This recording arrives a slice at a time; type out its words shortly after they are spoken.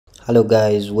Hello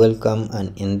guys, welcome,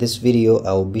 and in this video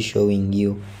I will be showing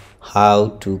you how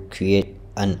to create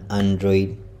an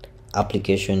Android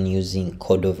application using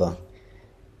Cordova.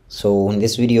 So in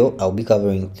this video I'll be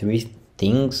covering three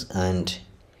things, and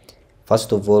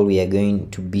first of all we are going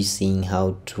to be seeing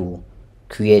how to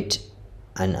create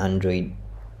an Android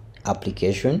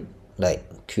application,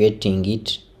 like creating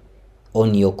it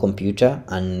on your computer,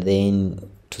 and then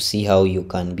to see how you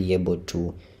can be able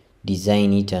to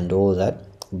design it and all that.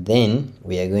 Then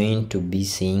we are going to be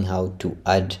seeing how to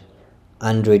add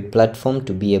Android platform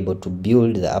to be able to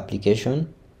build the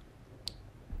application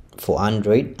for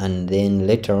Android, and then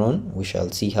later on we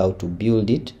shall see how to build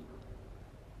it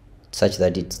such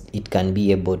that it can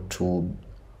be able to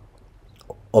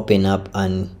open up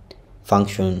and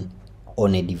function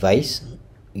on a device.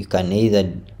 You can either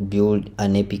build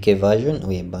an APK version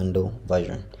or a bundle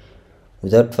version.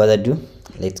 Without further ado,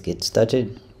 let's get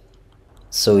started.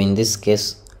 So in this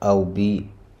case I'll be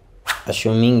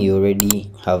assuming you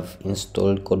already have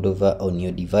installed Cordova on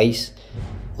your device,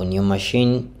 on your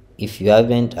machine. If you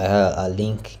haven't, I'll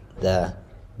link the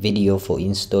video for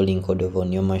installing Cordova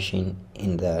on your machine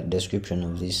in the description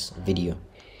of this video.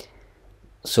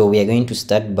 So we are going to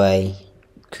start by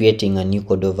creating a new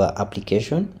Cordova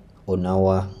application on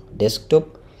our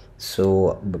desktop.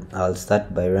 So I'll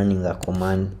start by running the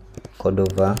command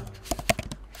Cordova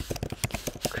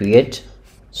create.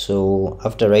 So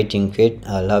after writing create,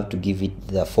 I'll have to give it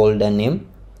the folder name.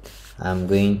 I'm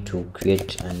going to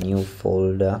create a new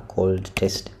folder called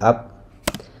test app.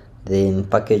 Then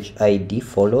package ID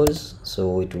follows,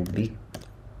 so it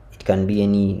can be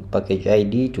any package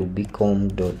ID. It will be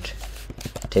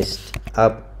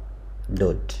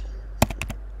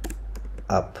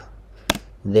com.testapp.app.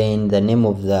 Then the name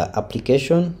of the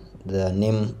application,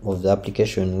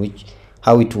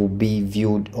 how it will be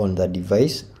viewed on the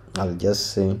device. I'll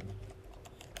just say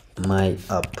my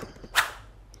app.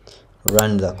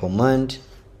 Run the command.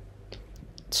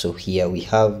 So here we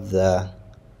have the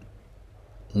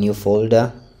new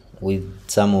folder with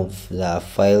some of the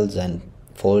files and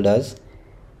folders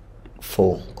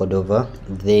for Cordova.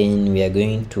 Then we are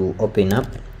going to open up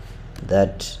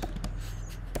that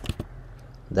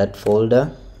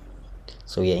folder.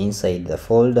 So we are inside the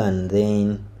folder, and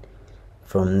then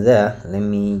from there let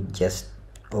me just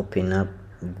open up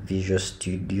Visual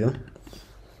Studio.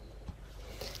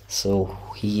 So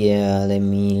here let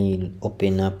me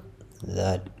open up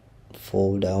that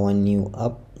folder, our new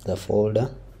app, the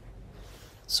folder.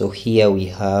 So here we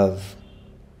have,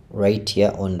 right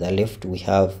here on the left, we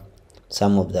have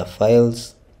some of the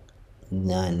files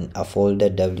and a folder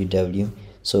www.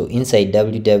 So inside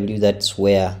www, that's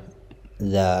where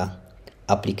the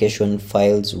application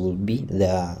files will be,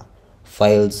 the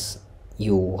files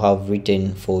you have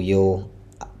written for your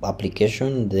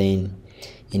application. Then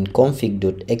in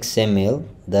config.xml,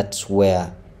 that's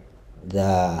where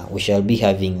we shall be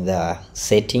having the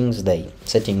settings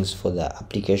for the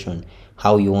application,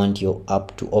 how you want your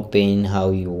app to open,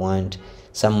 how you want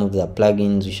some of the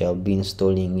plugins we shall be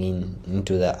installing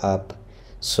into the app.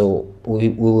 So we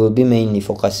will be mainly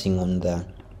focusing on the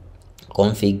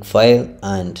config file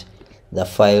and the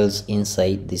files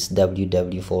inside this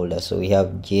www folder. So we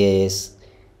have JS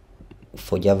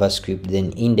for JavaScript,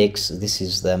 then index, this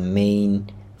is the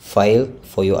main file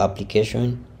for your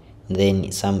application.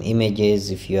 Then some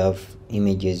images, if you have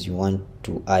images you want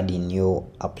to add in your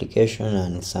application,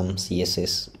 and some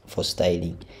CSS for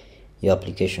styling your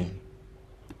application.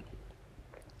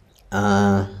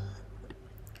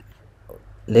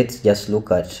 Let's just look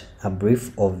at a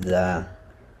brief of the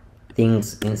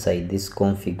things inside this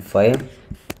config file.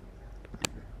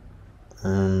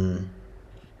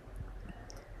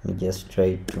 Let me just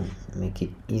try to make it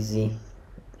easy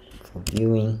for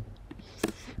viewing.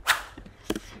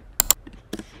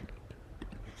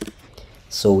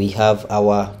 So we have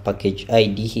our package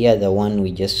ID here, the one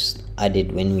we just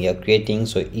added when we are creating.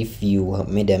 So if you have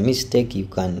made a mistake, you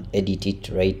can edit it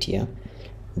right here.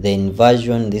 Then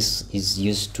version, this is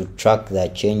used to track the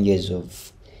changes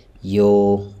of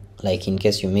your, like in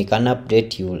case you make an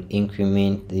update, you will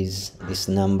increment this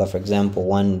number. For example,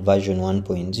 version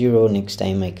 1.0, next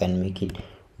time I can make it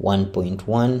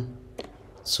 1.1.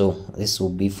 so this will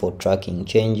be for tracking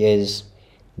changes.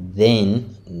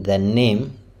 Then the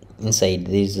name, inside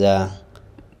these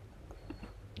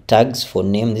tags for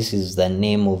name, this is the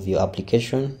name of your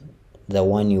application, the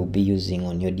one you'll be using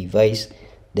on your device.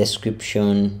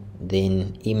 Description,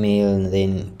 then email,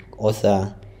 then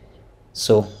author.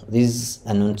 So these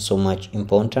are not so much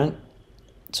important,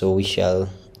 so we shall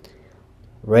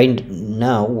right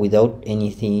now, without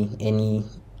anything,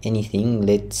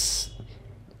 let's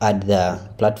add the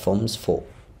platforms for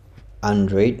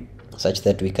Android, such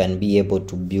that we can be able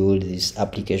to build this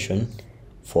application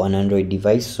for an Android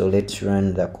device. So let's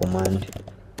run the command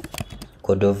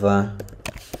Cordova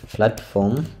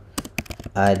platform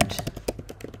add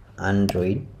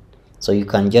Android. So you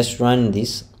can just run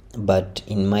this, but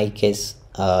in my case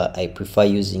I prefer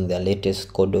using the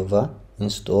latest Cordova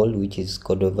install, which is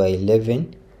Cordova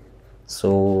 11.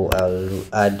 So I'll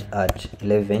add at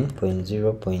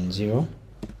 11.0.0.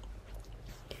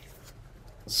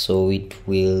 so it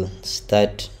will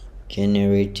start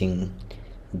generating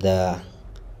the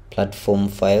platform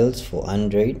files for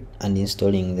Android and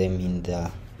installing them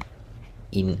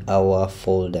in our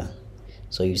folder.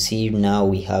 So you see now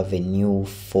we have a new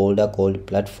folder called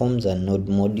platforms and node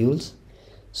modules.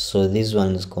 So these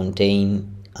ones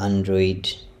contain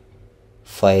Android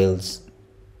files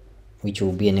which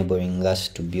will be enabling us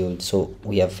to build. So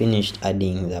we have finished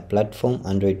adding the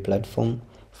Android platform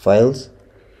files.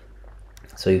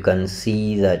 So you can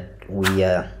see that we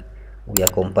are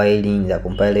compiling. The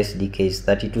compile SDK is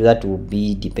 32. That will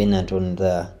be dependent on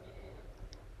the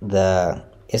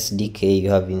SDK you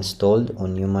have installed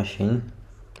on your machine.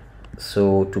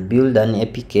 So to build an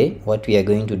APK, what we are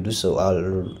going to do, so I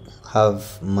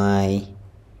have my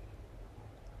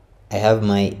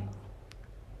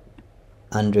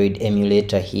Android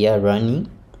emulator here running.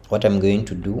 What I'm going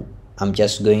to do, I'm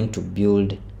just going to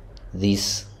build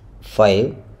this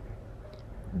file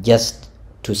just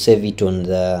to save it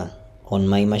on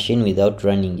my machine without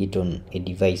running it on a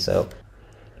device. So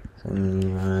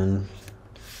run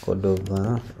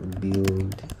Cordova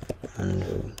build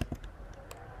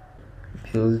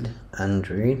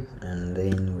Android, and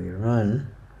then we run.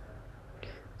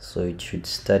 So it should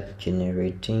start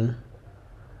generating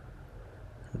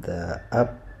the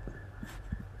app.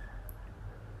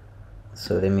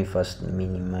 So let me first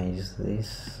minimize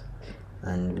this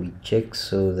and we check.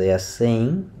 So they are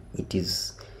saying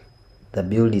the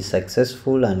build is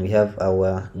successful, and we have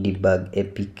our debug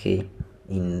APK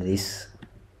in this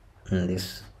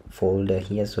folder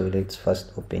here. So let's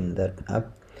first open that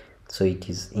up. So it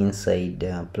is inside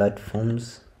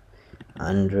platforms,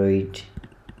 Android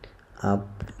app,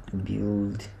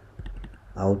 build,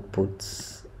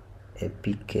 outputs,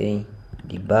 APK,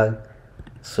 debug.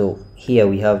 So here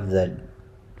we have the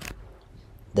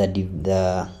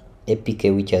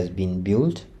APK which has been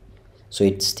built. So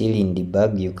it's still in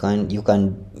debug. You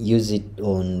can use it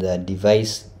on the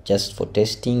device just for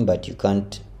testing, but you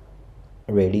can't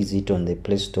release it on the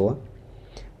Play Store.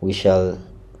 We shall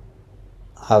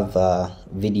have a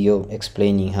video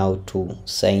explaining how to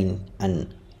sign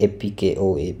an APK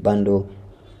or a bundle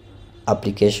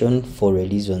application for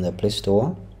release on the Play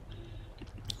Store,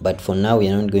 but for now we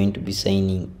are not going to be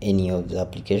signing any of the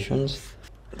applications.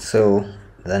 So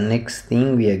the next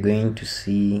thing we are going to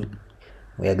see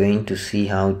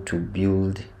how to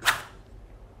build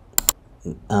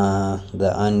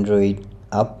the Android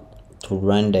app to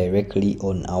run directly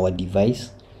on our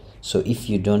device. So if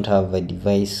you don't have a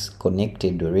device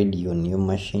connected already on your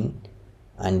machine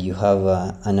and you have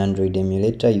an Android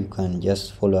emulator, you can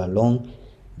just follow along.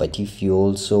 But if you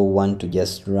also want to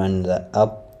just run the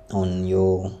app on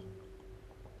your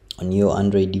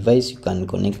Android device, you can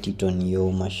connect it on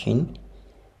your machine,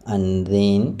 and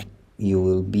then you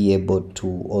will be able to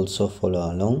also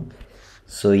follow along.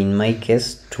 So in my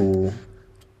case, to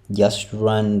just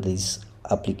run this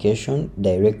application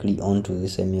directly onto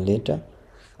this emulator,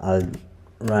 I'll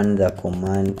run the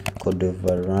command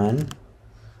Cordova run.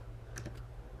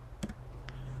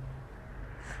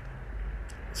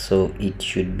 So it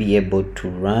should be able to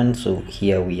run. So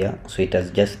here we are. So it has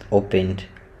just opened,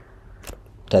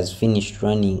 it has finished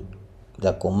running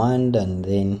the command and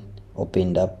then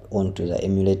opened up onto the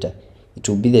emulator. It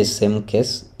will be the same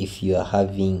case if you are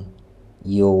having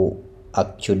your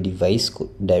actual device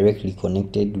directly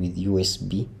connected with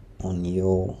USB on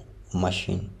your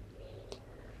machine.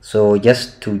 So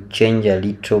just to change a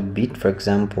little bit, for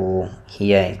example,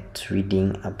 here it's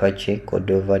reading Apache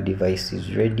Cordova device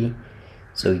is ready.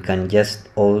 So we can just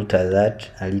alter that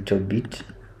a little bit.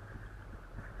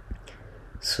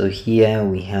 So here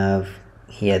we have,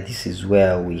 this is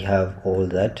where we have all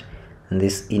that, and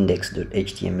this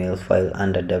index.html file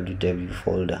under www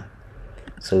folder.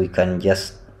 So we can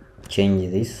just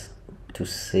change this to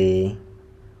say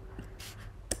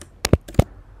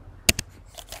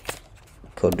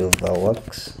Cordova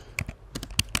works,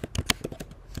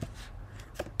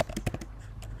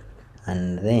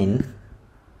 and then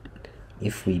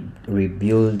if we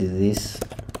rebuild this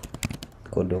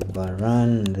Cordova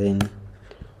run, then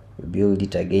build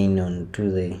it again onto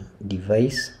the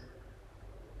device,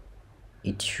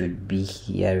 it should be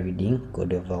here reading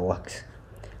Cordova works.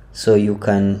 So you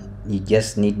can you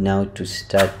just need now to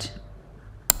start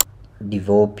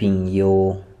developing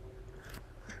your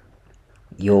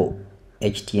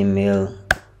HTML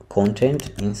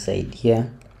content inside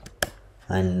here,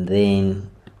 and then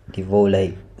develop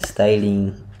like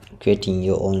styling, creating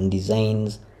your own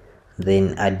designs,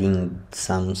 then adding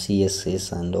some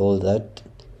CSS and all that.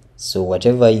 So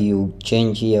whatever you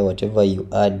change here, whatever you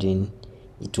add in,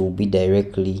 it will be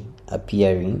directly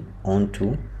appearing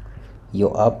onto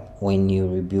your app when you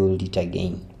rebuild it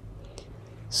again.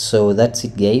 So that's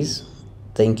it guys,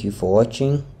 thank you for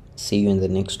watching, see you in the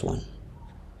next one.